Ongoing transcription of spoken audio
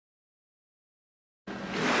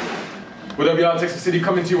What up, y'all? Exclucity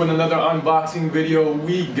coming to you with another unboxing video.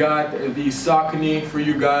 We got the Saucony for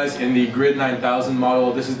you guys in the Grid 9000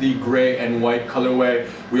 model. This is the gray and white colorway.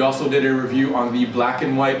 We also did a review on the black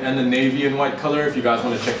and white and the navy and white color. If you guys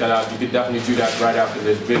want to check that out, you could definitely do that right after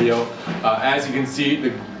this video. As you can see,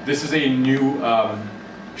 this is a new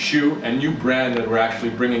shoe and new brand that we're actually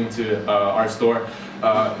bringing to our store.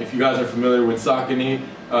 If you guys are familiar with Saucony,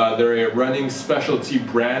 they're a running specialty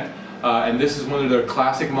brand. And this is one of their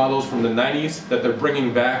classic models from the 90s that they're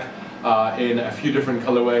bringing back in a few different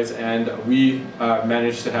colorways, and we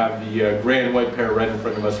managed to have the gray and white pair right in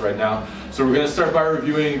front of us right now. So we're going to start by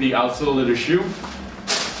reviewing the outsole of the shoe.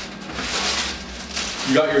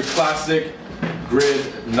 You got your classic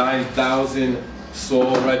Grid 9000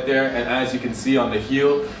 sole right there, and as you can see on the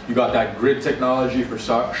heel, you got that grid technology for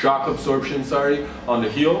shock absorption on the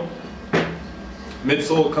heel.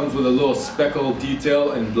 Midsole comes with a little speckle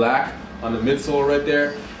detail in black on the midsole right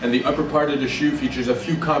there, and the upper part of the shoe features a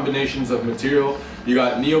few combinations of material. You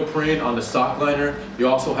got neoprene on the sock liner. You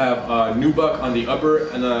also have nubuck on the upper,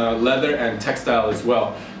 and leather and textile as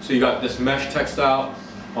well. So you got this mesh textile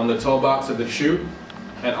on the toe box of the shoe,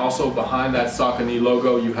 and also behind that Saucony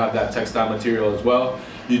logo you have that textile material as well.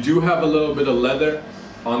 You do have a little bit of leather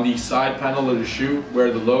on the side panel of the shoe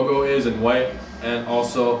where the logo is in white, and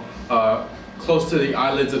also close to the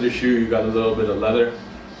eyelids of the shoe you got a little bit of leather.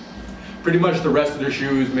 Pretty much the rest of the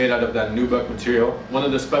shoe is made out of that nubuck material. One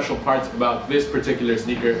of the special parts about this particular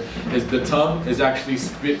sneaker is the tongue is actually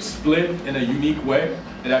split in a unique way.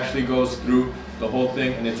 It actually goes through the whole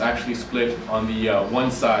thing, and it's actually split on the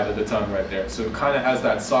one side of the tongue right there. So it kind of has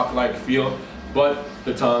that sock-like feel, but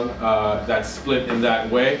the tongue that's split in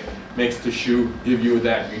that way makes the shoe give you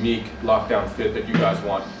that unique lockdown fit that you guys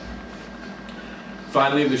want.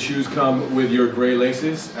 Finally, the shoes come with your gray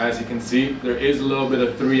laces. As you can see, there is a little bit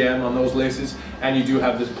of 3M on those laces, and you do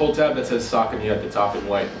have this pull tab that says Saucony at the top in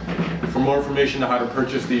white. For more information on how to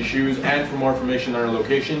purchase these shoes, and for more information on our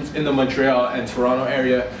locations in the Montreal and Toronto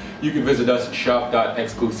area, you can visit us at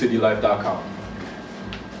shop.exclucitylife.com.